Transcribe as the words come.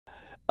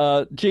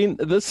Gene,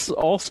 this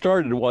all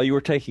started while you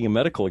were taking a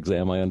medical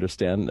exam, I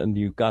understand, and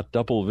you got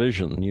double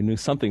vision. You knew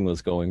something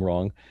was going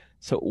wrong.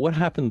 So what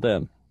happened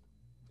then?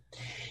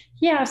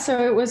 Yeah,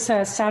 so it was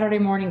a Saturday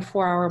morning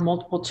 4 hour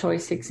multiple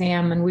choice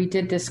exam, and we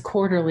did this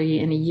quarterly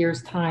in a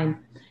year's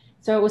time.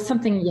 So it was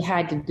something you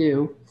had to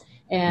do.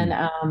 And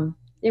Hmm.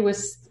 it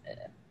was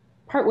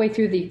partway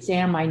through the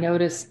exam, I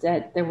noticed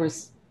that there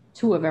was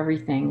two of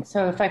everything.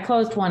 So if I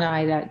closed one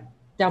eye, that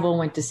double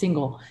went to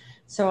single.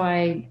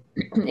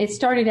 It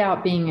started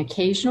out being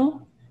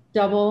occasional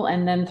double,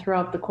 and then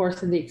throughout the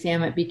course of the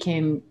exam, it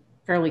became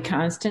fairly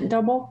constant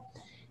double.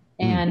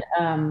 Hmm. And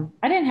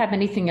I didn't have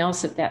anything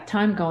else at that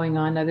time going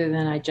on other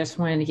than I just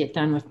wanted to get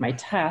done with my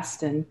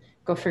test and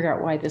go figure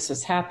out why this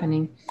was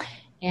happening.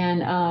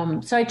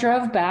 And so I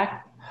drove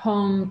back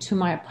home to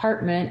my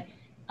apartment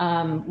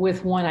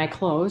with one eye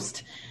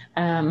closed.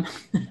 Um,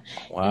 and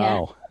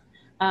Wow.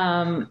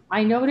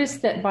 I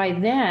noticed that by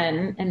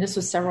then, and this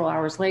was several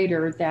hours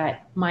later,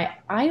 that my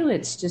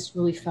eyelids just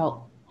really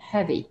felt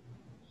heavy.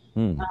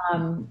 Hmm.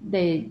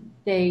 They,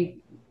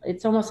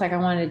 it's almost like I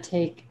wanted to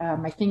take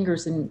my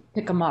fingers and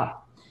pick them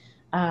up.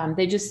 And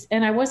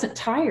I wasn't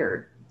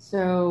tired,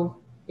 so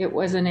it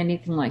wasn't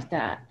anything like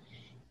that.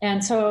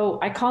 And so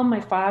I called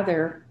my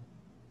father,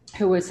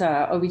 who was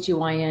a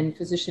OBGYN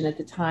physician at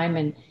the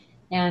time,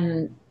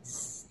 and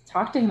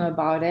talked to him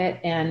about it.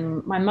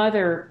 And my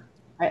mother,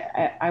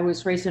 I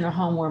was raised in a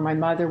home where my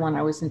mother, when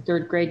I was in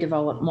third grade,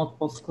 developed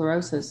multiple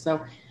sclerosis.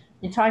 So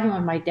in talking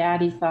with my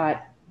dad, he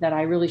thought that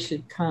I really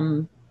should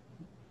come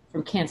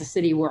from Kansas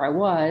City, where I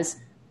was,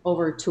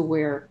 over to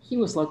where he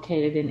was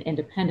located in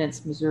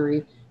Independence,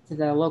 Missouri, to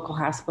the local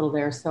hospital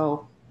there.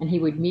 So, and he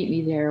would meet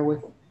me there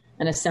with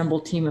an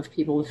assembled team of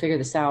people to figure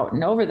this out.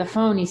 And over the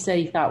phone, he said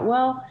he thought,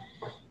 well,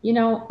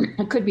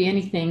 it could be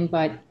anything,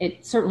 but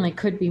it certainly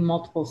could be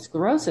multiple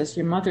sclerosis.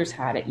 Your mother's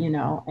had it, you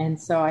know. And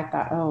so I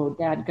thought, oh,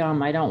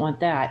 dadgum, I don't want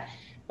that.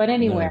 But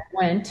anyway, No.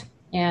 I went,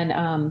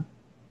 and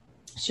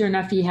sure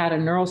enough, he had a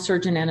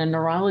neurosurgeon and a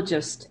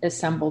neurologist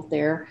assembled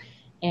there.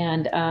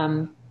 And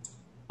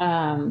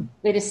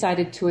they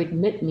decided to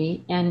admit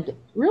me. And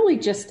really,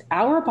 just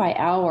hour by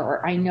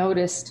hour, I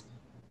noticed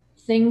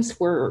things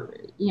were,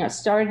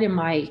 started in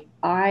my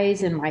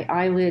eyes and my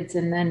eyelids,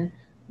 and then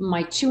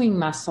my chewing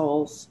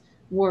muscles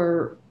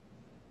were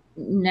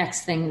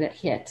next thing that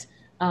hit.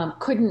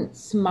 Couldn't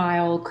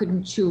smile,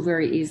 couldn't chew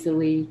very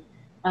easily.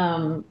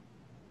 Um,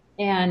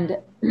 and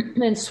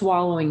then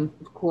swallowing,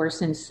 of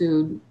course,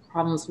 ensued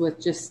problems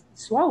with just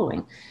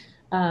swallowing.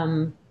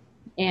 Um,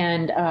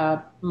 and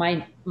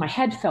my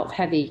head felt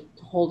heavy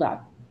to hold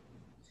up.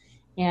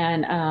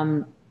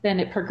 And then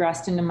it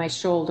progressed into my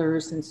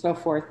shoulders and so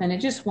forth. And it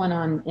just went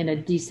on in a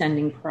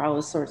descending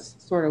paralysis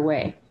sort of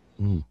way.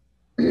 Hmm.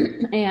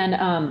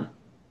 And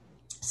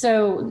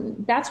so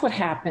that's what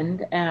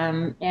happened.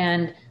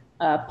 And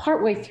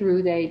partway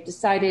through, they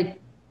decided,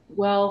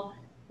 well,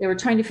 they were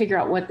trying to figure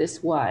out what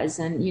this was.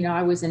 And,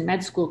 I was in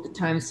med school at the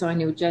time, so I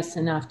knew just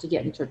enough to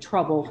get into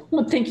trouble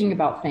thinking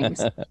about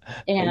things.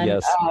 And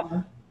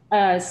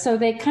Yes. so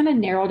they kind of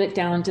narrowed it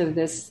down to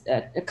this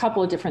a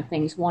couple of different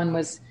things. One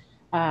was,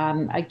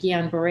 a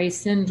Guillain-Barré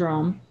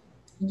syndrome.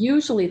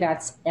 Usually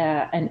that's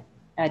a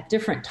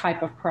different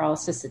type of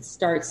paralysis. It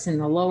starts in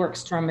the lower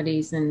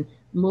extremities and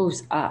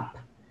moves up.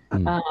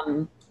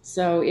 Hmm.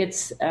 So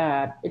it's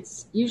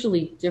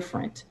usually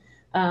different.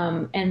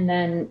 And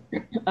then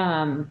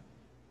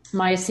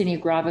myasthenia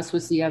gravis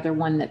was the other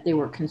one that they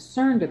were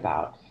concerned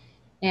about.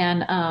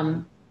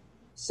 And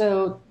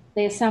so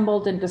they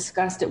assembled and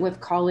discussed it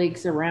with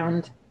colleagues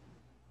around,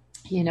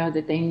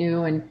 that they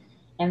knew,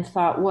 and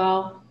thought,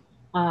 well,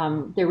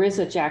 there is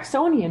a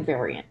Jacksonian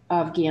variant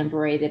of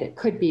Guillain-Barré that it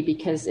could be,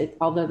 because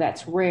although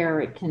that's rare,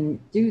 it can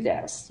do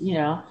this.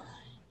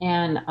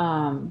 And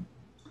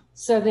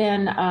so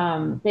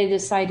then they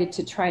decided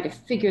to try to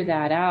figure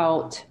that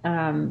out.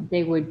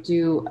 They would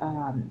do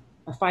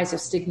a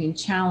physostigmine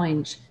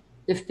challenge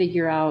to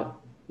figure out,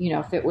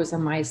 if it was a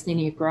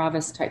myasthenia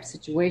gravis type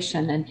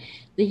situation. And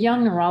the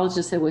young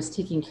neurologist that was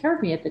taking care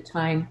of me at the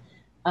time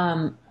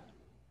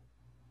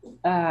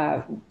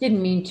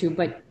didn't mean to,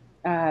 but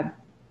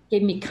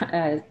gave me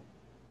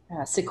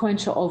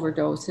sequential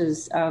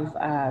overdoses of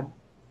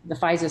the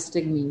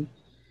physostigmine.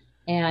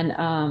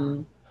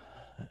 And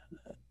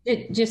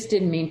it just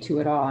didn't mean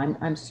to at all.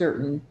 I'm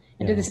certain.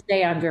 And to Yeah. this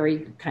day, I'm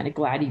very kind of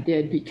glad he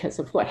did, because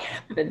of what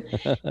happened.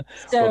 Well,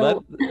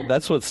 So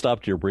that's what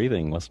stopped your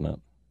breathing, wasn't it?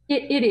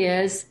 it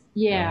is,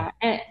 Yeah.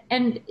 yeah.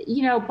 And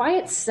by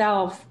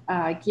itself,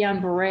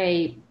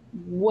 Guillain-Barré,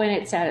 when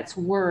it's at its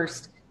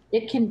worst,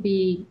 it can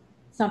be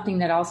something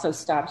that also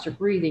stops your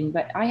breathing.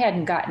 But I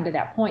hadn't gotten to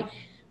that point.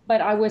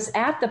 But I was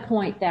at the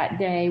point that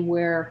day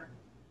where,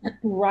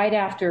 right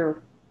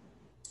after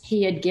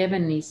he had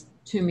given these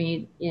to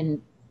me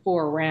in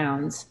 4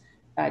 rounds,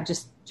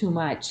 just too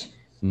much.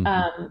 Hmm.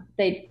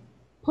 They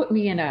put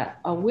me in a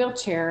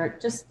wheelchair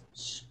just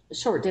a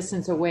short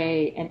distance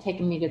away and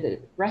taken me to the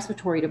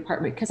respiratory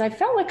department, because I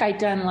felt like I'd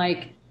done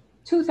like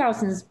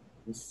 2,000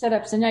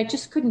 sit-ups and I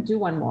just couldn't do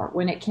one more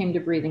when it came to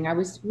breathing. I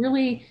was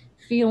really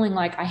feeling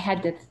like I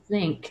had to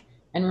think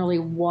and really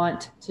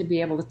want to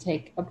be able to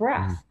take a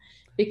breath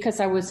because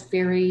I was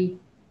very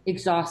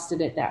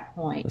exhausted at that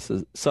point. This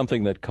is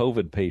something that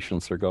COVID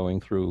patients are going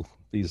through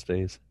these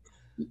days.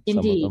 Some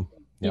of Indeed, them.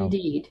 Yeah.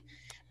 indeed.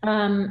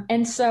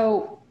 And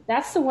so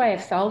that's the way I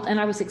felt. And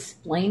I was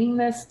explaining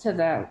this to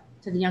the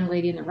young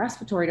lady in the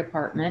respiratory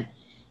department.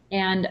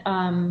 And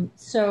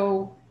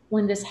so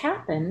when this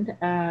happened,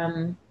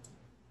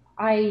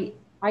 I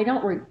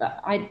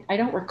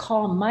don't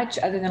recall much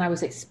other than I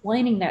was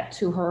explaining that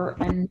to her.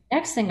 And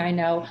next thing I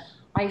know,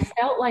 I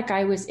felt like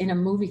I was in a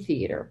movie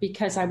theater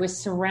because I was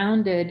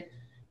surrounded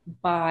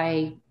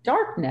by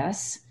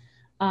darkness,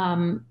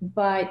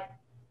 but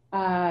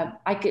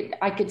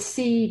I could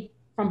see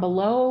from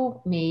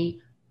below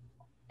me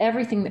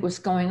everything that was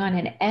going on,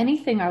 and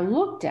anything I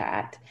looked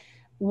at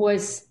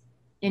was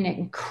in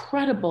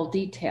incredible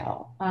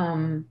detail.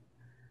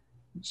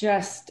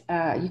 Just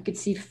you could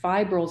see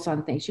fibrils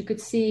on things. You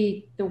could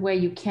see the way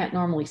you can't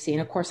normally see.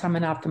 And of course, I'm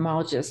an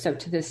ophthalmologist, so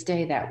to this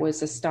day, that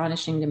was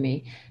astonishing to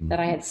me that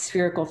I had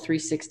spherical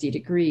 360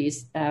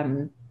 degrees.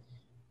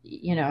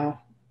 You know,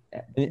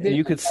 And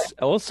you could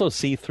also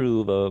see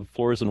through the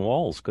floors and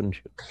walls, couldn't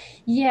you?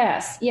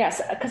 yes,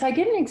 yes, because I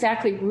didn't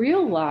exactly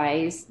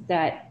realize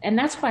that, and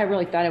that's why I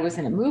really thought I was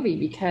in a movie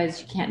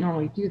because you can't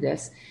normally do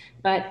this.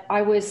 But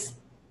I was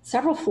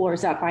several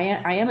floors up. I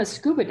am a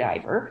scuba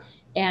diver,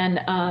 and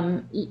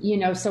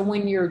so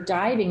when you're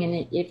diving,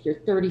 and if you're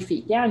 30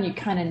 feet down, you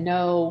kind of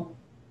know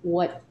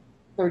what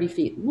 30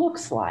 feet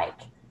looks like.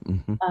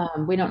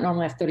 We don't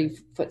normally have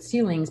 30-foot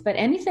ceilings, but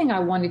anything I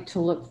wanted to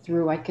look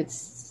through, I could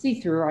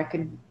see through, I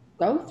could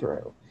go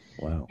through.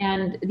 Wow.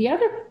 And the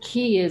other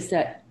key is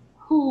that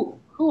who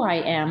I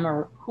am,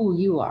 or who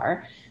you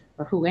are,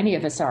 or who any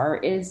of us are,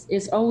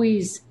 is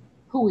always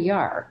who we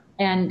are.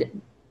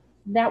 And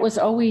that was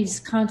always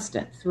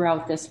constant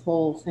throughout this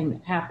whole thing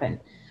that happened.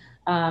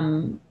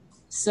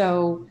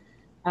 So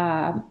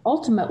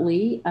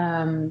ultimately,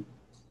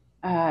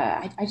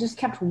 I just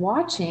kept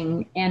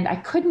watching, and I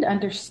couldn't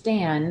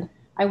understand.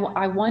 I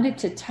wanted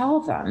to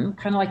tell them,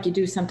 kind of like you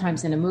do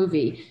sometimes in a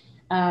movie.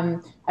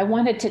 I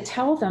wanted to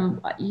tell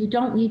them, you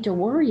don't need to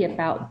worry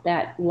about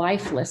that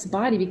lifeless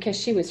body, because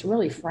she was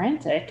really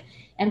frantic,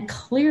 and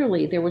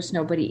clearly there was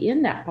nobody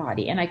in that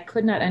body. And I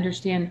could not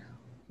understand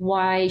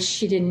why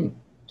she didn't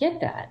get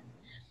that.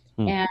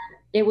 And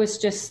it was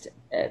just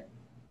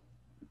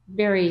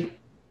very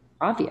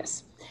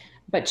obvious.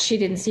 But she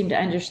didn't seem to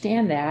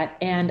understand that.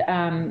 And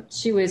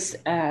she was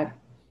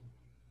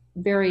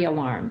very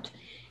alarmed.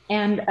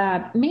 And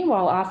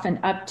meanwhile, often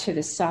up to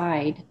the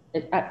side,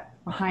 up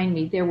behind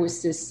me, there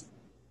was this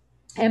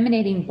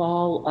emanating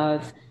ball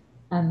of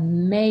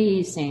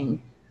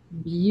amazing,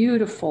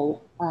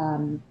 beautiful,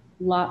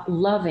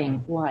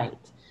 loving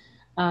light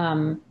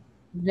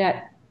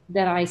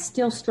that I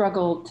still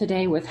struggle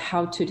today with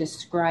how to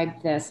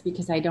describe this,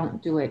 because I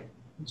don't do it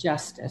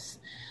justice.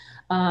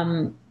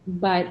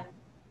 But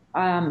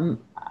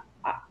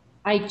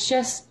I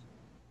just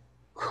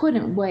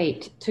couldn't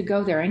wait to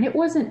go there. And it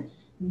wasn't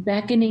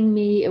beckoning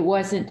me, it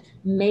wasn't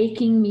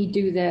making me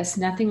do this,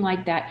 nothing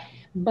like that.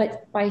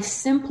 But by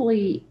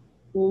simply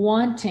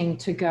wanting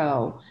to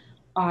go,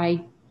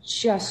 I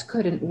just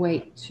couldn't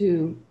wait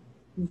to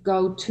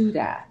go to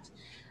that.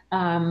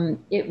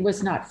 It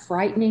was not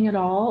frightening at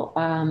all.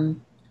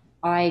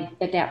 I,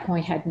 at that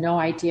point, had no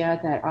idea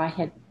that I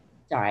had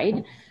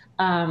died.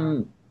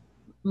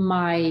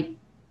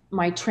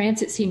 My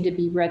transit seemed to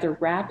be rather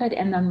rapid,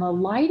 and then the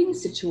lighting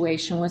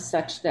situation was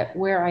such that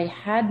where I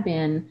had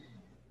been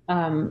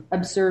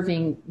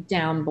observing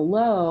down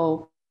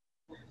below,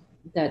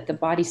 that the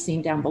body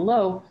scene down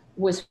below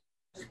was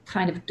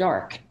kind of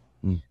dark,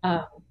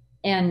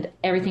 and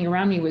everything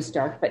around me was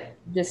dark, but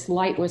this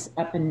light was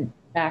up and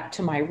back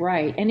to my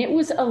right, and it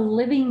was a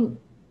living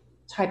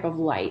type of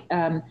light.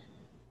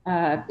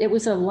 It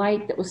was a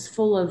light that was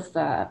full of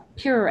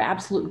pure,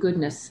 absolute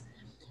goodness.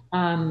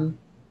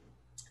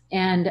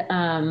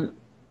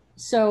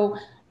 So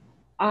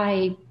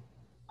I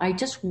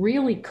just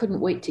really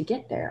couldn't wait to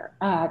get there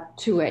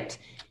to it,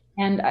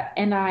 and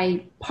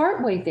I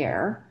partway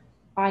there,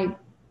 I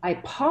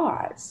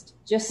paused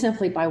just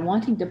simply by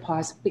wanting to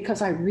pause,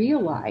 because I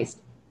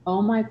realized,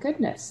 oh my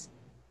goodness,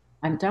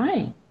 I'm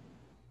dying.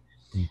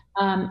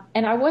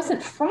 And I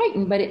wasn't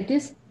frightened, but it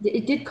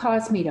did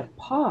cause me to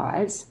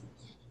pause.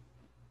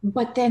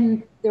 But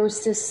then there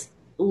was this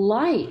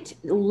light,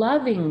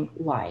 loving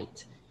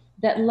light,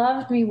 that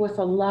loved me with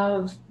a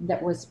love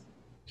that was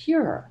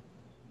pure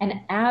and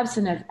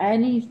absent of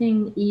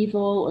anything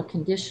evil or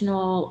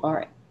conditional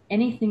or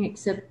anything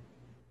except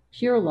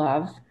pure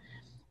love,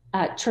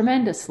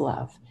 tremendous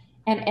love.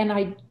 And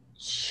I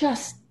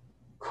just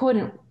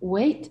couldn't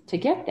wait to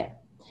get there.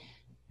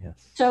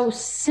 Yes. So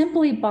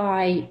simply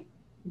by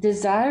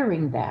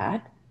desiring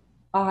that,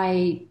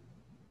 I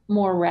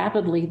more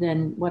rapidly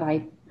than what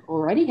I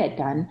already had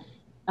done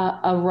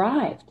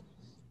arrived.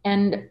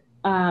 And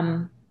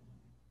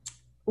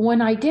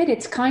when I did,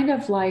 it's kind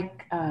of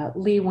like,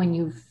 Lee, when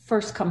you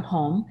first come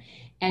home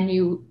and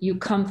you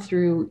come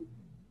through,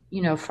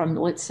 from,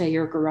 let's say,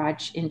 your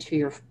garage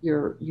into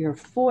your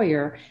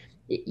foyer.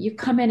 you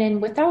come in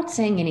and without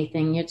saying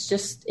anything, it's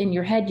just in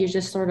your head, you're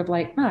just sort of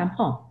like, oh, I'm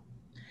home.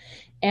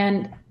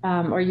 And,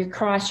 or you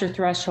cross your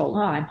threshold,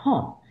 oh, I'm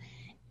home.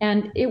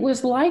 And it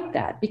was like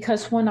that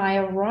because when I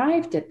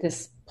arrived at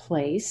this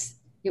place,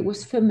 it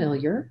was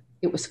familiar,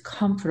 it was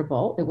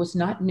comfortable, it was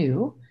not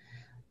new.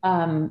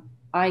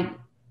 I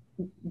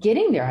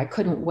getting there, I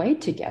couldn't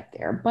wait to get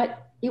there,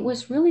 but it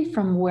was really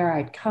from where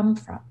I'd come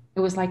from. It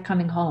was like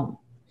coming home.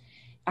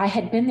 I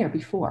had been there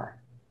before.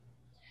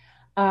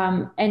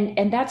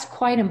 And that's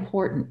quite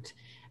important.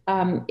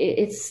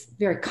 It's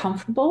very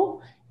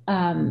comfortable.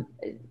 I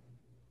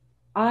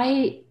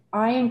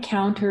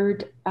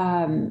encountered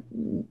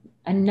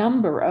a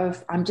number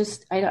of I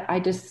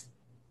just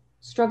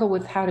struggle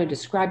with how to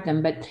describe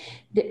them, but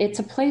it's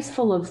a place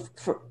full of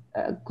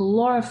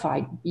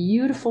glorified,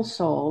 beautiful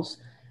souls,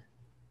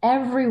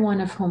 every one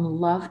of whom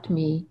loved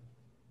me,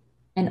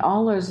 and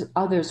all those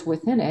others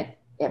within it.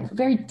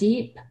 Very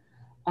deep,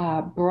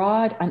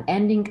 broad,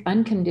 unending,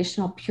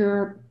 unconditional,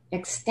 pure,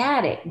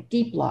 ecstatic,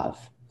 deep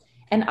love.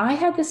 And I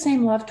had the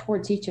same love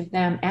towards each of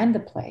them and the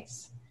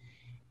place.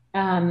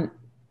 And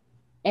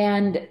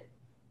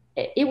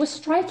it was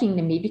striking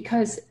to me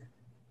because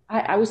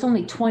I was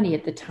only 20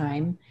 at the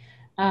time.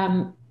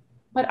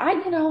 But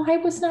I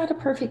was not a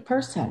perfect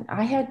person.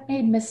 I had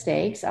made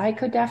mistakes. I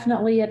could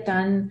definitely have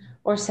done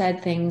or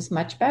said things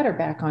much better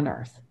back on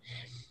earth.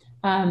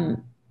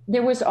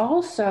 There was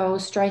also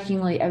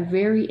strikingly a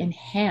very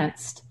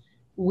enhanced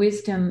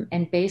wisdom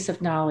and base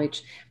of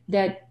knowledge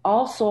that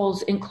all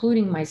souls,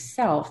 including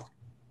myself,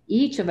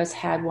 each of us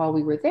had while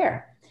we were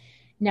there.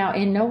 Now,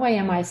 in no way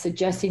am I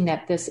suggesting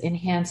that this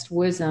enhanced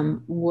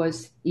wisdom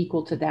was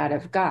equal to that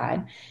of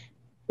God,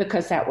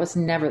 because that was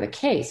never the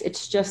case.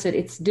 It's just that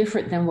it's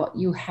different than what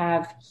you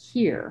have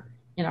here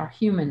in our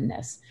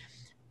humanness.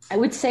 I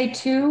would say,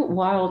 too,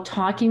 while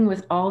talking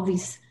with all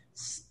these,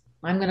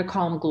 I'm going to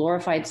call them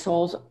glorified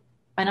souls,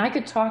 and I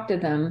could talk to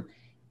them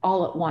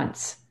all at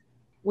once,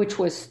 which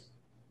was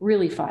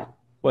really fun.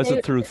 Was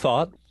it through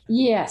thought?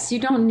 Yes, you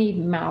don't need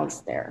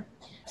mouths there.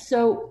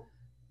 So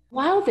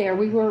while there,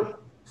 we were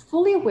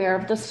fully aware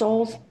of the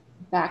souls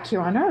back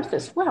here on earth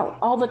as well,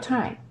 all the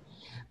time.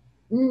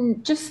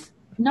 Just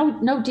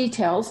no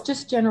details,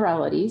 just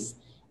generalities.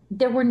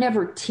 There were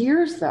never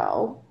tears,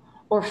 though,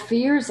 or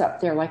fears up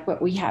there like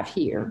what we have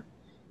here.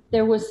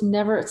 There was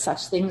never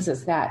such things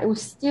as that. It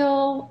was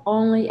still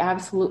only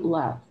absolute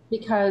love,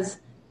 because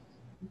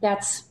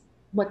that's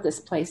what this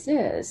place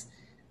is.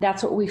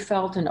 That's what we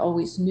felt and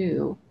always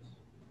knew.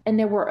 And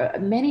there were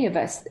many of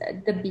us.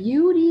 The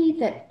beauty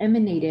that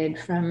emanated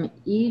from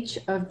each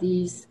of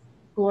these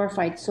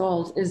glorified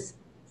souls is,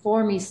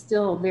 for me,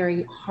 still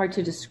very hard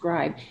to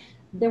describe.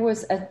 There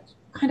was a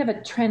kind of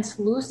a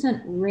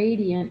translucent,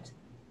 radiant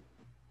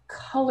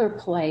color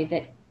play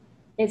that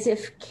as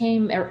if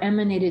came or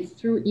emanated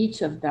through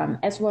each of them,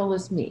 as well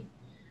as me.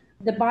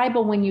 The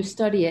Bible, when you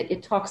study it,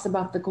 it talks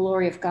about the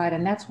glory of God,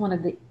 and that's one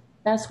of the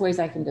best ways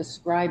I can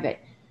describe it.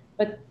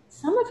 But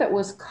some of it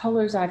was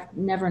colors I've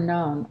never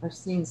known or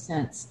seen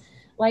since,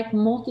 like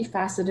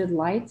multifaceted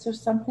lights or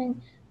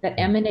something that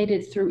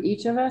emanated through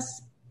each of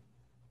us.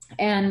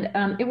 And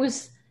it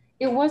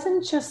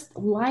wasn't just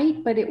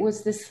light, but it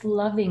was this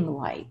loving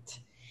light.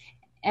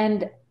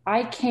 And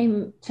I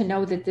came to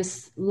know that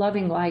this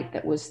loving light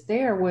that was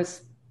there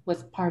was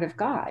part of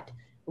God.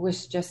 It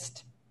was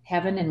just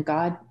heaven and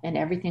God and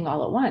everything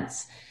all at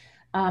once.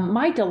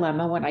 My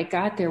dilemma when I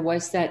got there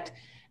was that,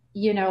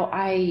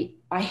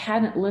 I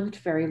hadn't lived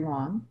very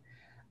long,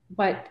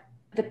 but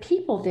the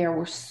people there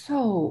were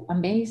so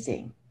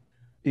amazing.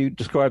 You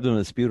described them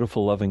as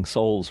beautiful, loving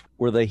souls.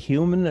 Were they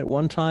human at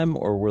one time,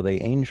 or were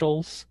they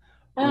angels?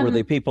 Were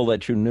they people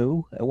that you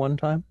knew at one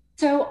time?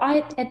 So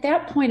at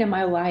that point in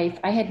my life,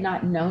 I had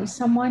not known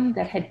someone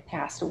that had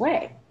passed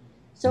away.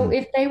 So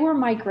if they were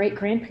my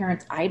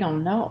great-grandparents, I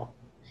don't know.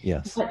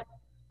 Yes. But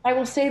I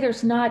will say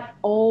there's not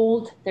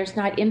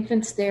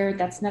infants there.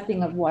 That's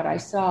nothing of what I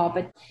saw.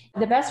 But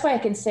the best way I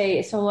can say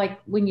is, so like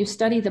when you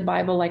study the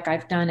Bible, like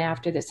I've done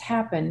after this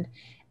happened,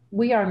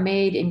 we are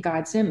made in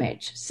God's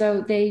image.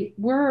 So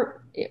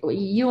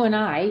you and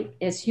I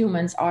as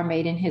humans are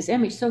made in his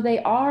image. So they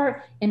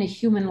are in a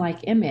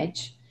human-like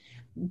image,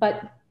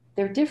 but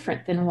they're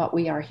different than what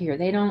we are here.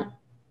 They don't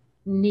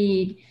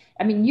need,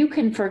 you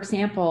can, for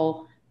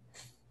example,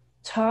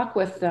 talk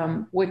with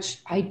them, which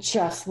I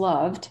just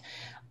loved.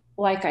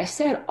 Like I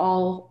said,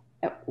 all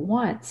at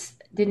once,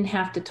 didn't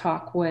have to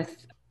talk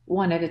with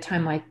one at a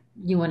time like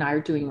you and I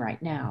are doing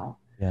right now.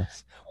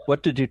 Yes.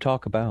 What did you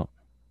talk about?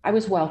 I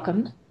was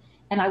welcomed,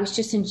 and I was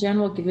just in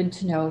general given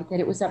to know that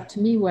it was up to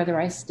me whether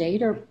I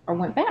stayed or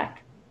went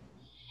back.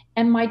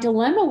 And my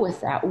dilemma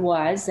with that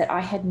was that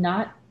I had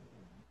not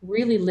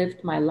really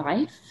lived my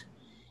life.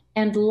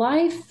 And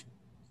life,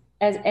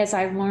 as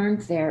I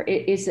learned there,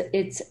 it's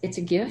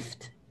a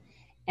gift.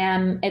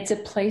 And it's a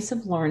place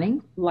of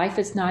learning. Life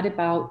is not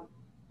about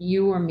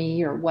you or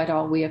me or what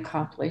all we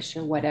accomplish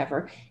or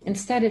whatever.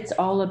 Instead, it's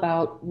all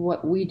about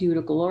what we do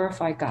to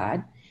glorify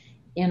God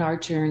in our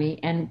journey,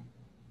 and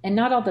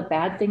not all the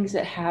bad things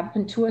that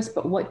happen to us,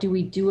 but what do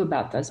we do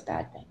about those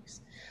bad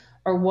things?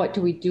 or what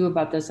do we do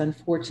about those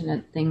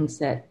unfortunate things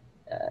that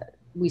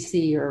we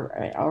see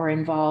or are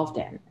involved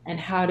in, and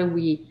how do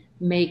we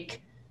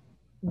make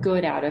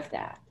good out of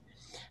that?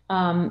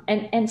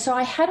 And so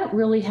I hadn't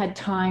really had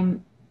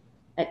time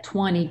at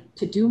 20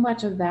 to do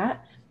much of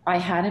that. I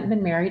hadn't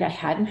been married, I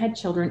hadn't had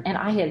children, and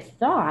I had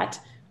thought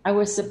I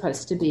was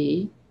supposed to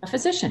be a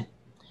physician.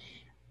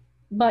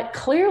 But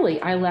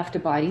clearly, I left a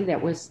body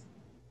that was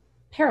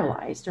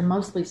paralyzed, or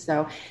mostly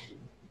so,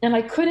 and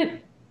I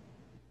couldn't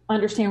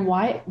understand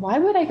why. Why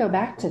would I go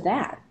back to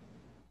that?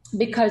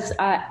 Because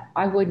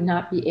I would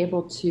not be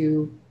able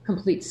to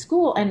complete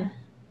school, and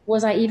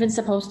was I even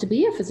supposed to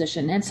be a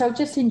physician? And so,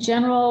 just in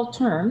general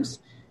terms,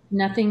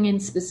 nothing in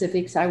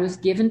specifics, I was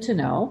given to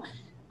know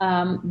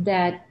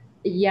that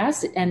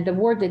yes, and the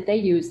word that they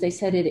used, they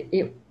said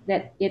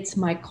that it's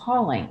my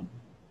calling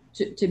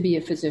to be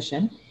a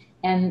physician,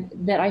 and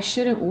that I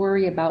shouldn't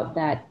worry about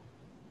that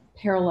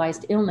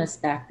paralyzed illness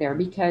back there,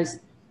 because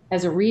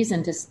as a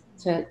reason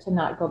to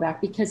not go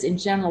back, because in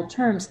general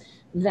terms,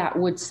 that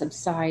would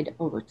subside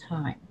over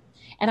time.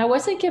 And I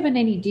wasn't given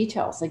any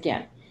details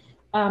again.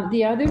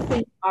 The other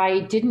thing I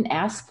didn't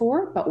ask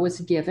for, but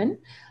was given,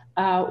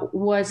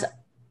 was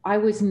I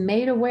was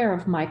made aware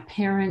of my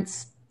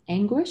parents'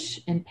 anguish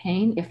and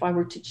pain if I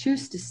were to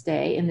choose to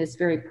stay in this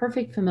very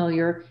perfect,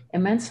 familiar,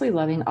 immensely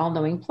loving,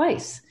 all-knowing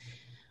place.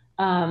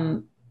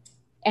 And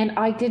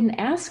I didn't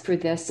ask for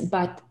this,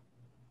 but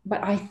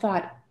I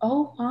thought,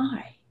 oh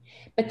my.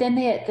 But then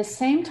they at the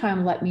same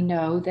time let me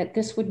know that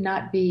this would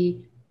not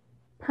be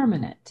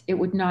permanent. It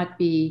would not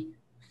be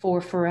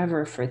for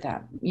forever for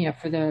them,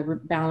 for the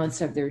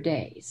balance of their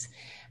days.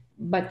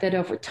 But that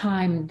over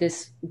time,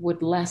 this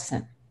would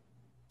lessen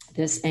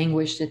this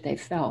anguish that they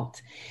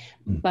felt.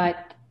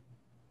 But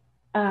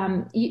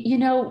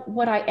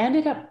what I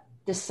ended up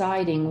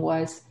deciding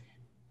was,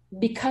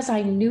 because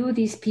I knew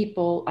these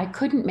people, I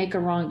couldn't make a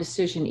wrong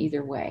decision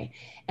either way.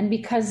 And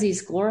because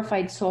these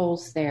glorified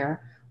souls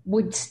there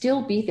would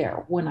still be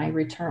there when I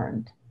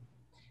returned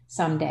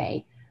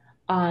someday,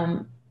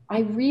 I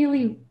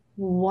really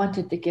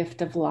wanted the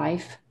gift of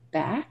life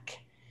back.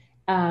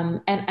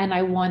 And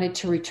I wanted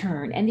to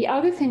return. And the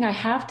other thing I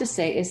have to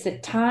say is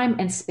that time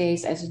and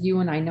space, as you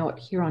and I know it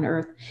here on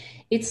Earth,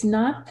 it's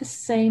not the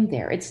same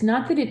there. It's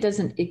not that it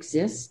doesn't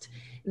exist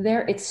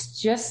there. It's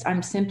just,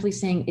 I'm simply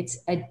saying it's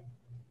a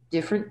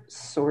different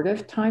sort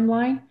of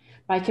timeline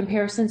by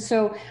comparison.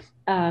 So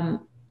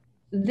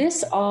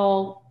this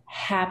all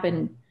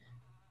happened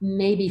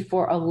maybe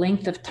for a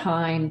length of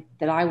time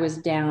that I was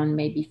down,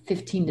 maybe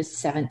 15 to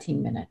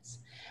 17 minutes.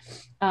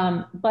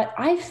 But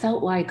I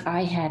felt like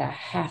I had a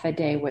half a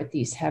day with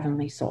these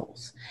heavenly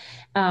souls.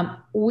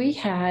 We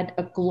had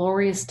a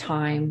glorious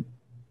time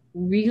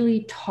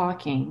really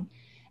talking,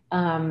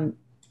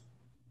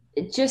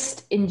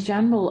 just in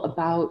general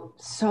about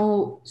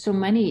so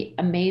many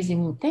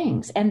amazing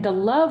things. And the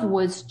love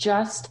was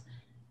just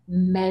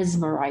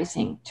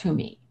mesmerizing to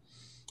me,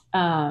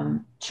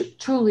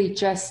 truly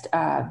just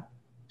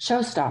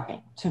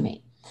show-stopping to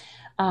me.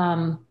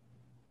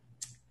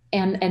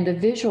 And the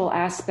visual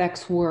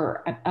aspects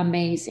were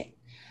amazing.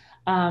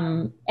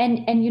 And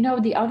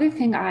the other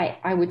thing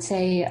I would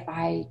say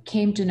I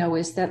came to know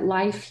is that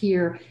life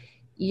here,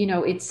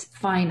 it's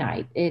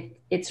finite.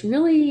 It's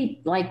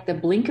really like the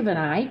blink of an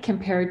eye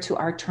compared to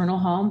our eternal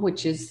home,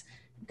 which is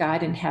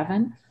God in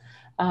heaven.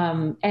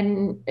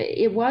 And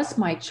it was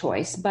my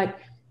choice. But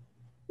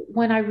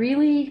when I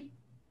really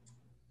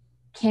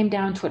came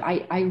down to it,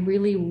 I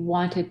really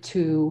wanted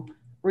to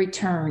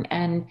return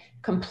and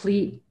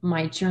complete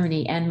my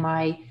journey and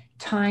my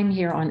time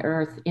here on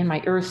Earth in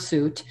my Earth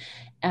suit,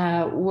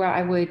 where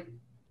I would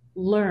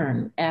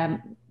learn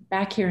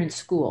back here in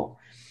school.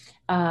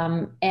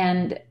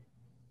 And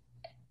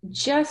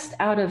just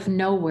out of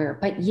nowhere,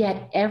 but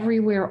yet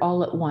everywhere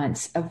all at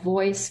once, a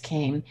voice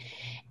came,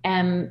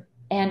 and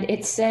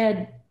it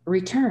said,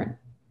 return.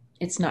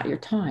 It's not your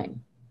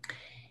time.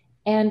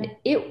 And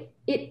it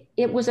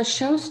was a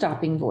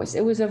show-stopping voice.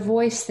 It was a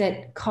voice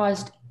that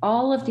caused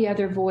all of the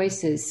other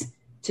voices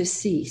to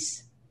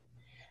cease.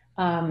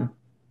 I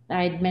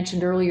had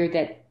mentioned earlier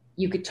that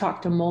you could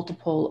talk to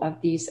multiple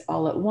of these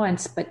all at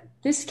once, but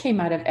this came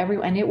out of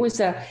everyone. And it was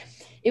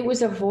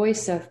a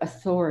voice of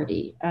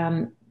authority,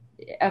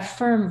 a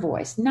firm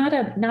voice, not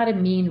a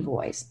mean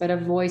voice, but a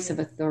voice of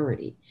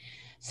authority.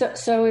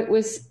 So it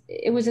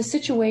was a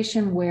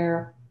situation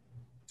where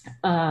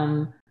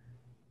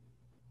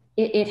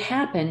it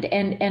happened,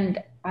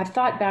 and I've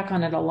thought back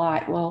on it a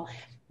lot. Well,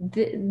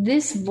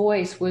 this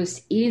voice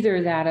was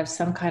either that of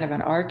some kind of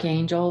an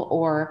archangel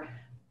or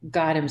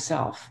God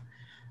himself.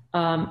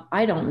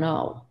 I don't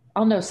know.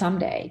 I'll know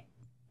someday.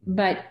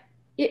 But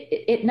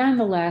it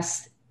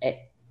nonetheless,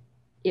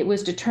 it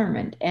was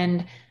determined,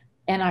 and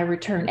I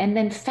returned. And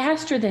then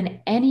faster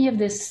than any of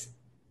this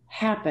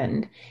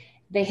happened,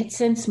 they had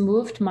since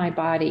moved my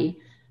body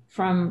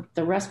from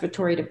the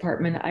respiratory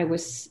department. I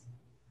was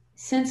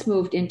since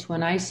moved into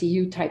an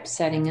ICU type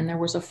setting, and there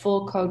was a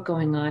full code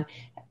going on,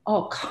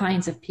 all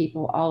kinds of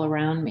people all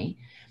around me.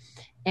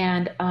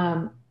 And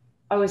I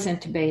was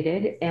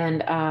intubated,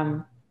 and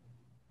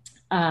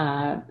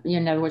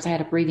In other words, I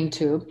had a breathing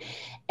tube,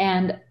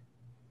 and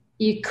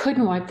you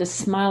couldn't wipe the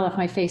smile off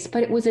my face.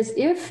 But it was as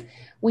if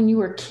when you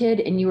were a kid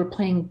and you were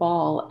playing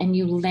ball and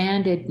you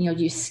landed,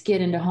 you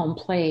skid into home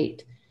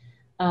plate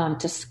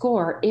to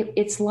score.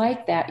 It's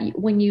like that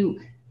when you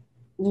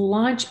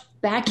launch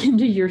back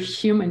into your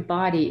human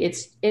body.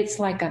 It's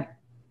like a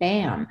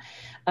bam,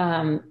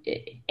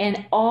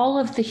 and all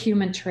of the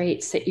human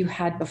traits that you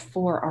had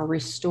before are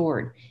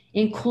restored,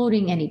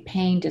 including any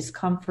pain,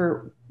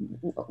 discomfort,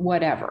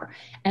 whatever,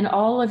 and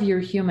all of your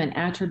human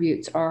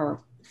attributes are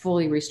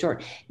fully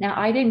restored. Now,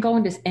 I didn't go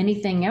into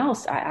anything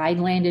else. I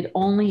landed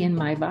only in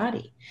my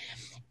body,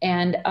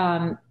 and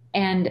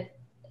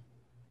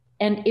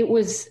it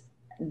was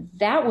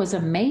that was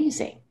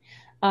amazing,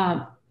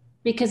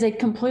 because it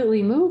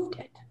completely moved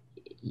it,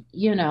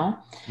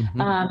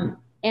 Mm-hmm.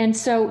 and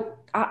so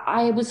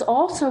I was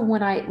also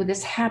when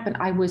this happened,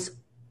 I was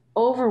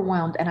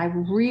overwhelmed, and I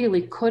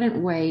really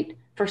couldn't wait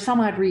for some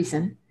odd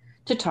reason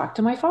to talk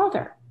to my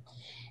father.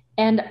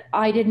 And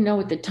I didn't know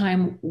at the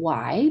time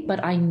why,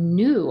 but I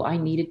knew I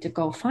needed to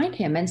go find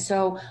him. And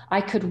so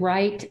I could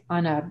write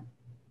on a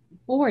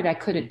board. I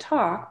couldn't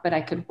talk, but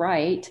I could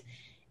write.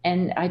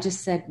 And I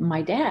just said,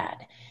 my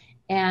dad.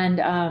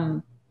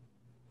 And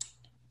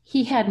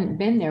he hadn't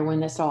been there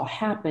when this all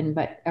happened,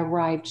 but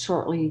arrived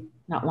shortly,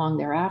 not long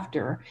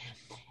thereafter.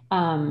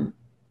 Um,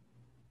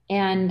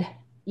 and,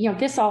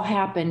 this all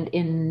happened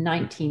in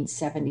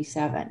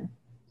 1977.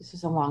 This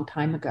was a long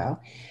time ago.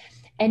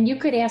 And you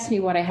could ask me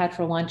what I had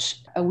for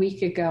lunch a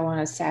week ago on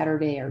a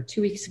Saturday or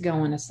 2 weeks ago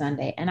on a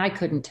Sunday, and I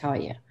couldn't tell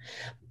you.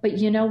 But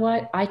you know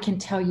what? I can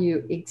tell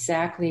you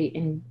exactly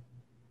in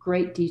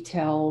great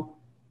detail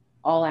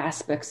all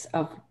aspects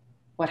of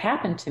what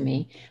happened to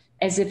me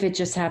as if it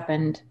just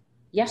happened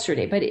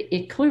yesterday. But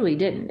it clearly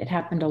didn't. It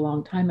happened a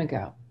long time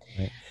ago.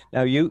 Right.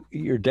 Now,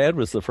 your dad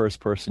was the first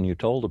person you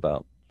told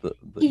about your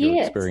He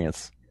is.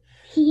 experience,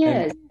 He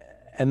and is.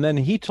 and then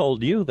he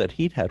told you that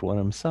he'd had one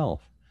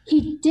himself.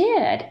 He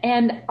did.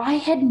 And I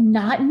had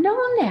not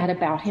known that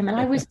about him. And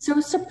I was so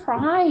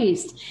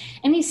surprised.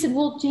 And he said,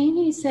 well,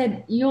 Jamie, he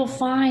said, you'll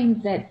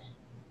find that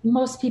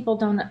most people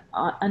don't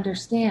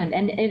understand.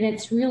 And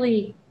it's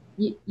really,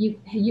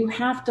 you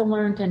have to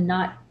learn to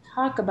not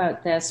talk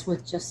about this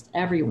with just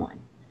everyone.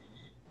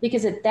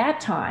 Because at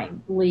that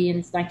time, Lee, in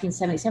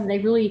 1977, they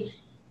really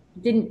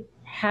didn't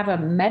have a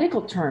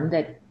medical term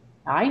that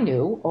I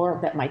knew or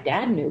that my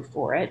dad knew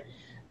for it.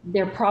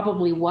 There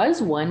probably was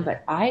one,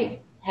 but I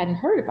hadn't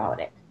heard about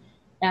it.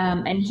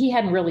 And he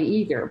hadn't really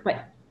either.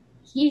 But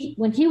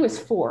when he was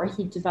 4,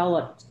 he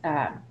developed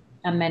a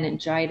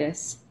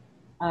meningitis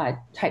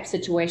type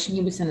situation.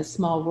 He was in a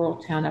small rural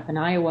town up in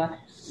Iowa.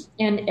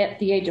 And at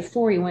the age of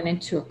 4, he went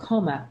into a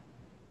coma.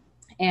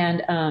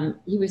 And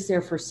he was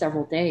there for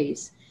several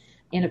days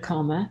in a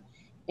coma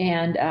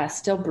and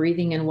still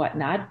breathing and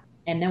whatnot.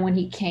 And then when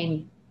he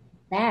came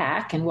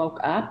back and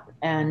woke up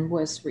and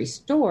was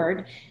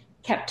restored,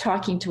 kept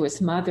talking to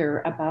his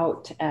mother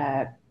about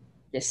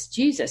this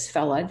Jesus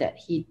fella that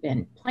he'd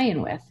been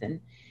playing with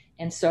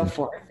and so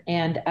forth.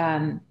 And,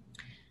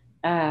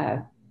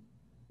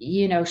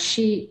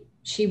 she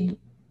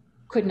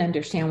couldn't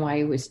understand why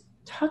he was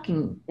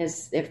talking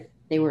as if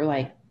they were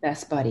like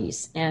best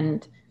buddies.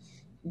 And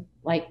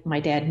like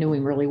my dad knew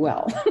him really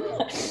well.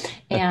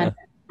 And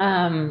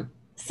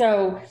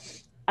so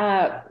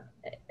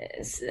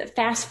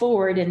fast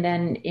forward, and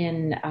then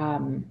in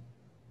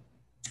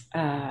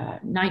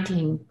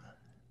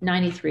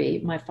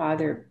 1993, my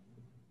father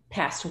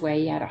passed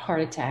away. He had a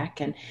heart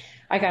attack, and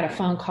I got a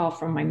phone call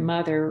from my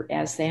mother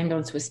as the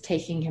ambulance was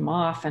taking him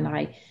off, and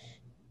I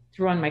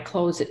threw on my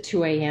clothes at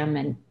 2 a.m.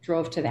 and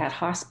drove to that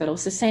hospital.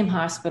 It's the same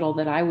hospital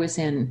that I was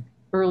in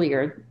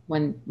earlier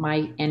when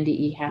my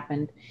NDE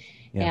happened.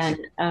 Yes.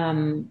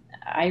 And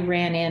I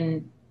ran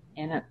in,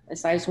 and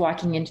as I was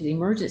walking into the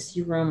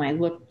emergency room, I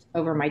looked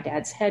over my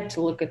dad's head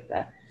to look at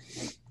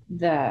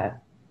the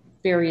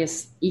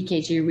various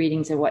EKG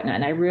readings and whatnot,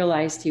 and I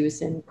realized he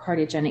was in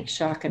cardiogenic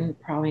shock and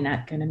probably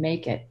not going to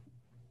make it.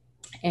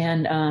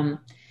 And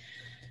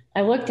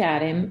I looked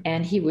at him,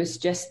 and he was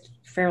just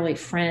fairly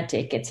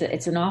frantic.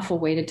 It's an awful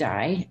way to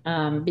die,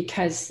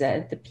 because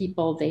the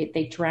people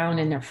they drown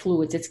in their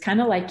fluids. It's kind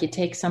of like you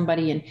take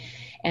somebody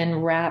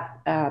and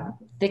wrap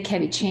thick,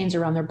 heavy chains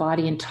around their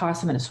body and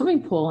toss them in a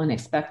swimming pool and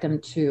expect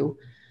them to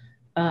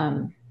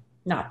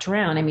not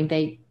drown. I mean,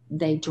 they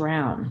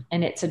drown,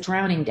 and it's a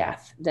drowning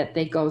death that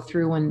they go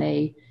through when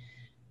they,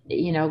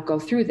 go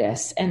through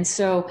this. And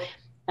so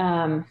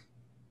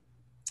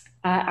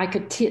I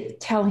could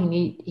tell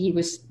he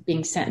was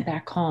being sent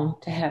back home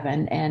to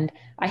heaven, and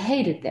I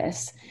hated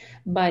this,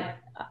 but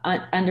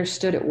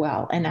understood it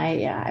well. And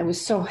I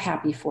was so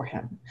happy for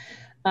him,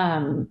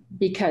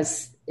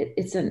 because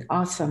it's an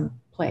awesome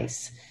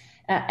place.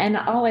 And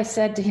all I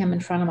said to him in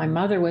front of my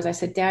mother was, I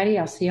said, Daddy,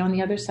 I'll see you on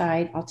the other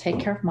side. I'll take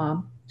care of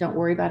Mom. Don't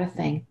worry about a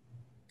thing.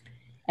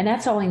 And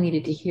that's all I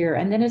needed to hear.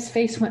 And then his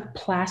face went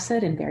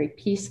placid and very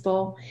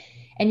peaceful.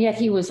 And yet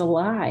he was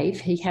alive.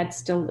 He had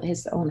still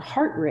his own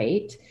heart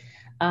rate.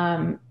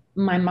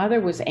 my mother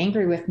was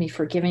angry with me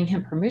for giving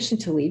him permission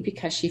to leave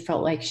because she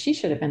felt like she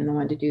should have been the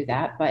one to do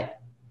that. But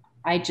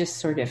I just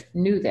sort of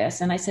knew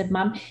this. And I said,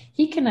 Mom,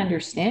 he can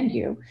understand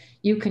you.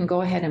 You can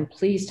go ahead and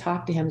please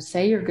talk to him,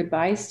 say your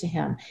goodbyes to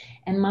him.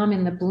 And Mom,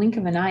 in the blink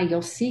of an eye,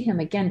 you'll see him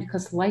again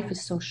because life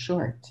is so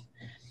short.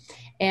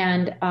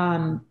 And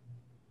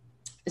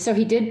so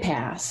he did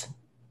pass.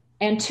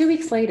 And 2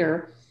 weeks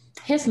later,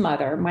 his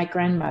mother, my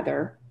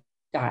grandmother,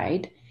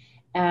 died.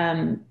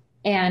 And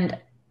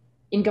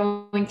in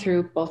going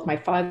through both my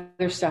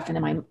father's stuff and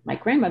then my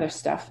grandmother's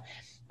stuff,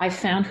 I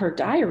found her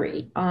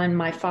diary on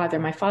my father.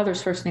 My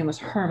father's first name was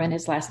Herman.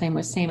 His last name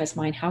was same as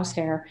mine,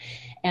 Househair.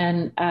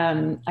 And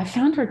I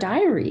found her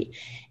diary.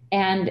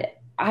 And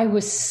I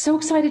was so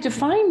excited to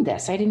find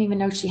this. I didn't even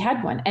know she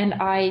had one. And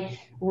I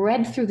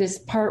read through this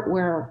part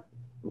where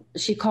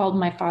she called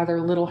my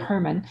father Little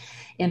Herman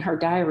in her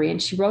diary.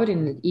 And she wrote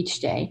in it each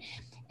day.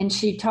 And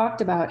she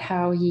talked about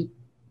how he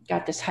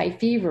got this high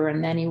fever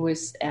and then he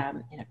was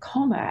in a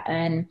coma.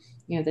 And,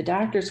 the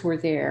doctors were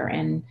there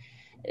and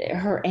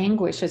her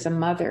anguish as a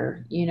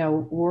mother,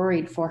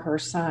 worried for her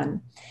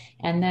son.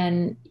 And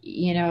then,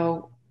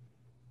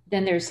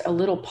 then there's a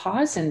little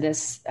pause in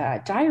this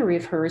diary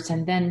of hers.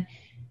 And then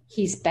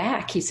he's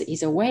back,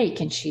 he's awake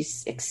and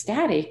she's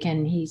ecstatic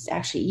and he's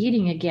actually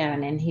eating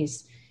again. And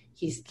he's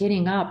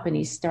getting up and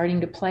he's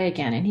starting to play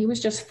again. And he was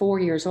just 4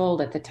 years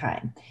old at the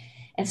time.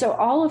 And so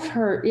all of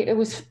her, it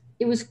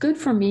was good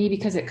for me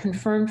because it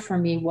confirmed for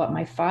me what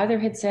my father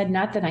had said.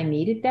 Not that I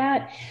needed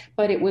that,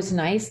 but it was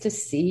nice to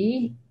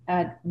see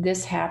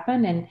this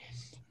happen.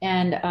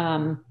 And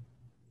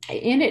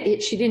in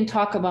it, she didn't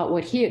talk about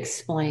what he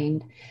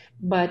explained,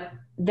 but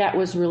that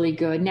was really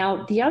good.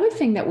 Now, the other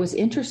thing that was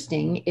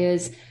interesting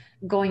is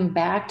going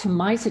back to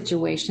my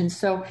situation.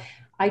 So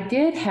I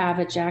did have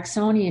a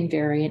Jacksonian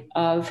variant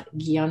of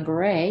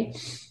Guillain-Barré,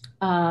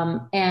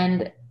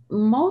 and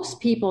most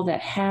people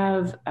that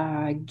have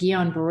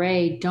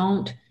Guillain-Barré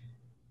don't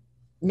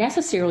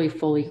necessarily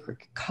fully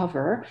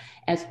recover,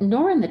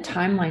 nor in the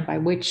timeline by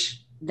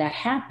which that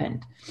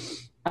happened,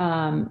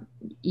 at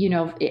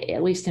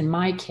least in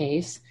my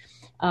case.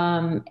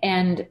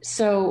 And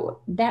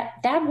so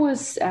that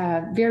was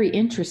very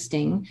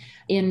interesting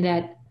in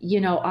that,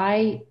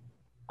 I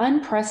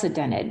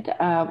unprecedented.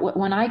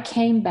 When I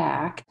came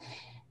back,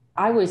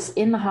 I was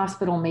in the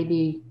hospital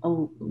maybe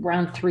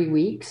around 3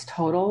 weeks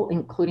total,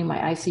 including my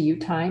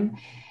ICU time.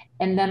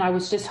 And then I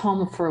was just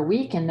home for a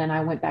week and then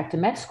I went back to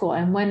med school.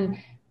 And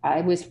when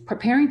I was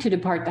preparing to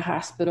depart the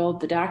hospital,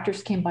 the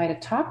doctors came by to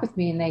talk with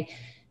me and they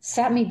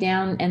sat me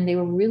down and they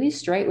were really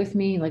straight with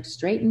me, like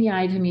straight in the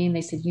eye to me. And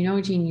they said,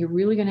 Jean, you're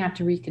really going to have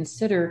to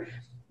reconsider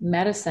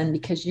medicine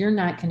because you're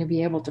not going to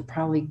be able to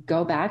probably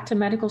go back to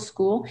medical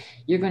school.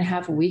 You're going to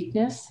have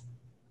weakness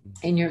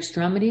in your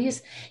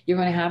extremities. You're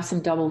going to have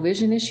some double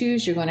vision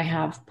issues. You're going to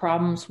have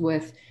problems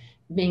with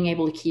being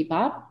able to keep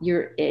up.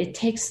 It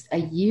takes a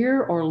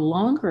year or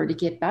longer to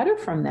get better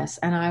from this.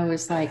 And I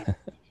was like,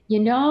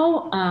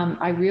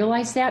 I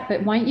realize that,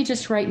 but why don't you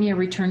just write me a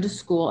return to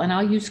school and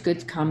I'll use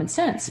good common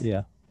sense.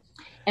 Yeah.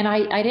 And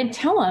I didn't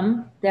tell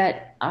him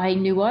that I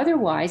knew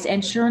otherwise.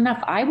 And sure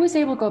enough, I was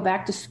able to go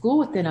back to school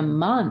within a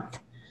month,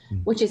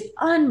 which is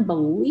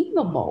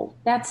unbelievable.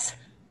 That's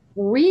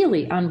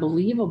really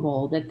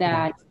unbelievable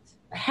that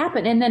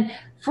happened. And then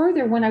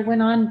further, when I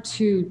went on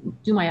to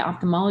do my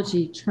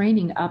ophthalmology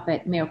training up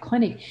at Mayo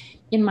Clinic,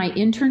 in my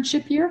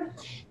internship year,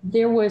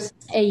 there was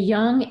a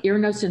young ear,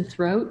 nose, and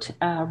throat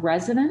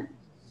resident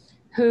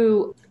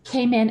who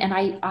came in, and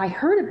I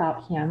heard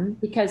about him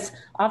because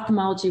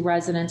ophthalmology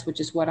residents, which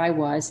is what I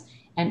was,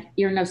 and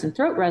ear, nose, and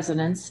throat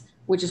residents,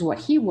 which is what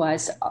he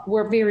was,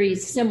 were very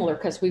similar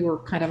because we were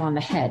kind of on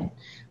the head,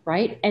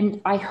 right? And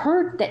I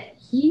heard that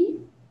he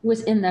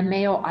was in the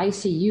Mayo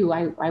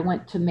ICU. I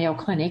went to Mayo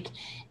Clinic,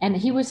 and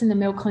he was in the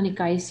Mayo Clinic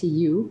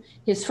ICU.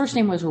 His first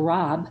name was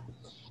Rob,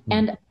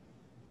 and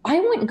I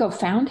went and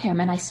found him,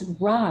 and I said,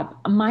 Rob,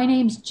 my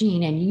name's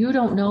Jean, and you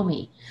don't know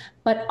me,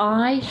 but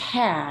I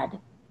had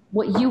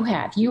what you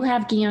have. You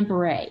have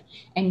Guillain-Barré,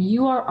 and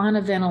you are on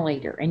a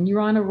ventilator, and you're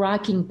on a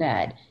rocking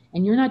bed,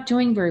 and you're not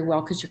doing very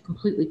well because you're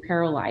completely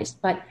paralyzed.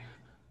 But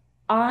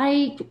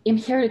I am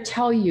here to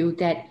tell you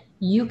that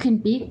you can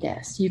beat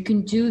this. You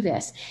can do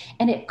this.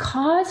 And it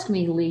caused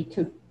me, Lee,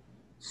 to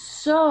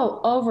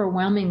so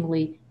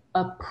overwhelmingly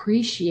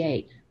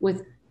appreciate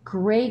with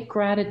great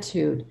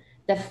gratitude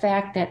the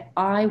fact that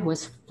I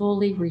was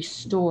fully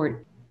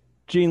restored.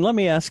 Jean, let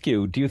me ask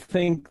you, do you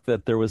think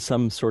that there was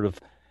some sort of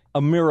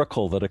a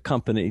miracle that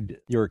accompanied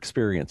your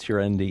experience, your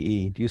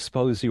NDE? Do you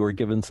suppose you were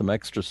given some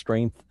extra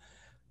strength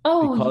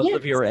because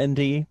of your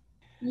NDE?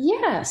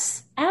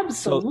 Yes,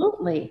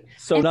 absolutely.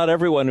 So not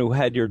everyone who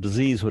had your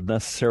disease would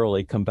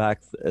necessarily come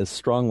back as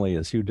strongly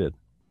as you did.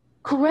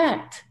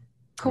 Correct.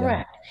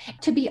 Yeah.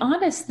 To be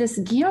honest, this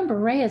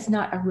Guillain-Barré is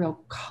not a real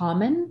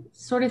common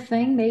sort of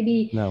thing.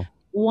 Maybe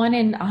 1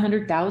 in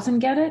 100,000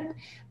 get it.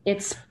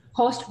 It's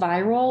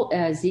post-viral.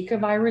 Zika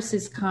virus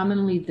is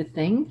commonly the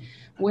thing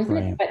with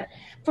it. But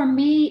for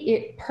me,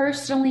 it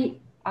personally,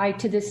 I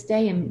to this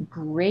day am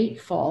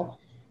grateful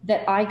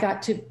that I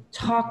got to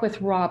talk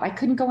with Rob. I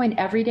couldn't go in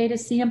every day to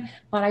see him,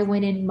 but I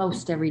went in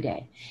most every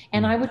day.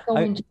 And I would go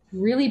in just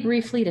really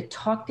briefly to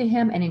talk to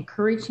him and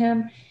encourage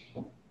him.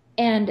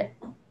 And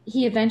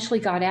he eventually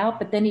got out,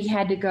 but then he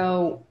had to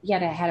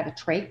have a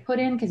trach put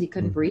in because he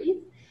couldn't breathe.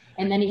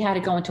 And then he had to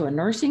go into a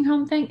nursing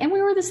home thing. And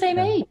we were the same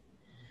age.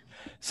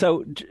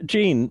 So,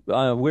 Jean,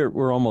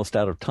 we're almost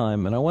out of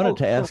time. And I wanted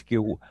to ask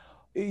you,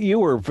 you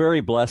were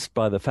very blessed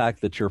by the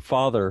fact that your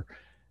father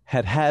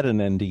had an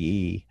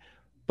NDE,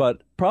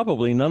 but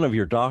probably none of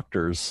your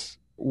doctors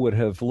would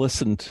have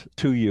listened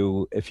to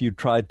you if you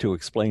tried to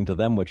explain to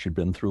them what you'd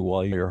been through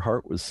while your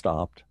heart was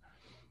stopped.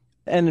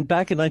 And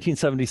back in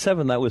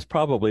 1977, that was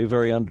probably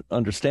very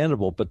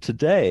understandable. But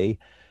today,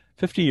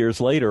 50 years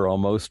later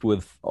almost,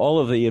 with all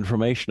of the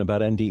information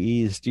about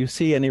NDEs, do you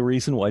see any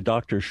reason why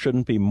doctors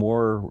shouldn't be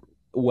more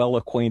well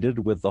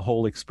acquainted with the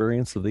whole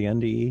experience of the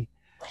NDE?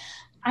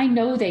 I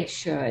know they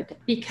should,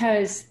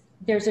 because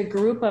there's a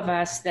group of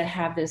us that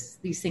have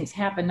these things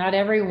happen. Not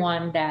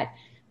everyone that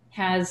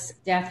has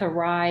death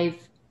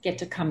arrive get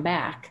to come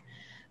back,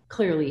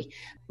 clearly.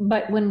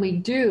 But when we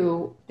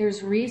do,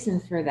 there's reason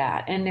for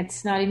that. And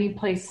it's not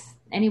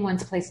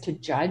anyone's place to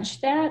judge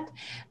that,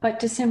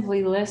 but to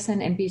simply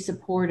listen and be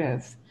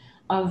supportive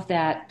of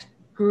that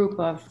group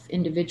of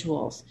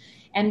individuals.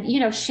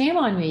 And, shame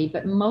on me,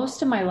 but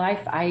most of my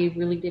life, I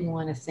really didn't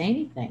want to say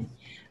anything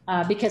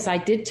because I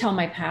did tell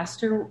my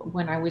pastor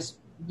when I was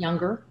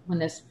younger, when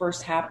this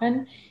first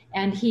happened.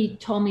 And he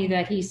told me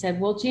that, he said,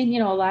 well,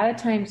 Jean, a lot of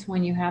times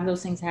when you have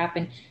those things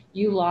happen,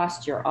 you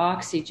lost your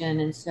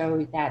oxygen. And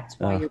so that's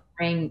why your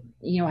brain,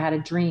 had a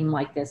dream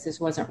like this. This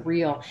wasn't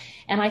real.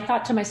 And I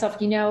thought to myself,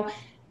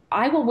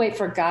 I will wait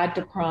for God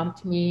to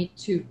prompt me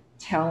to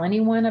tell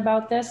anyone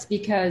about this,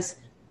 because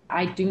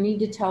I do need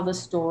to tell the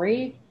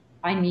story.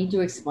 I need to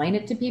explain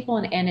it to people.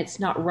 And it's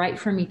not right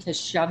for me to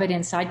shove it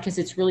inside, because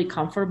it's really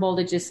comfortable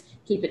to just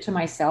keep it to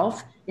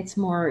myself. It's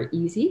more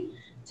easy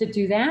to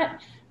do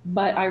that.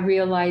 But I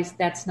realized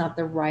that's not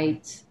the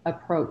right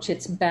approach.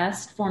 It's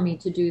best for me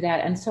to do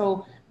that. And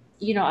so,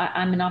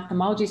 I'm an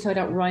ophthalmologist, so I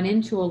don't run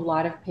into a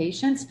lot of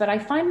patients, but I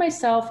find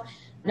myself,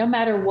 no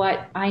matter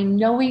what, I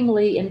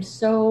knowingly am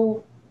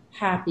so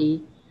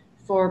happy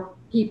for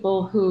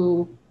people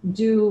who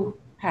do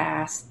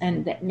pass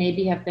and that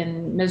maybe have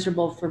been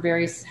miserable for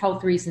various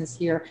health reasons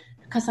here,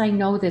 because I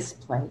know this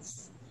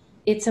place.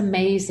 It's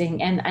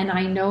amazing. And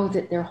I know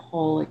that they're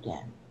whole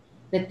again,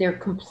 that they're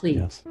complete.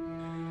 Yes.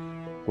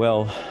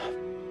 Well,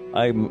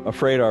 I'm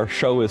afraid our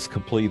show is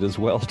complete as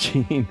well,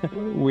 Jean.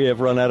 We have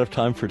run out of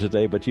time for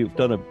today, but you've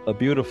done a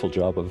beautiful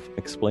job of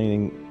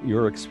explaining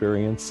your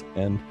experience.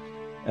 And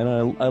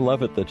I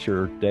love it that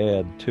your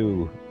dad,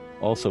 too,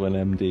 also an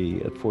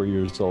MD at 4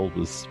 years old,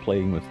 was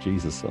playing with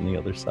Jesus on the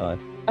other side.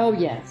 Oh,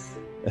 yes.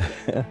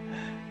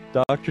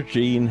 Dr.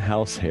 Jean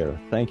Househare,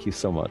 thank you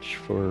so much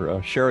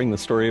for sharing the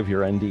story of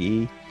your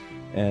NDE.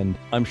 And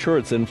I'm sure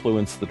it's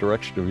influenced the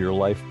direction of your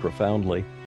life profoundly.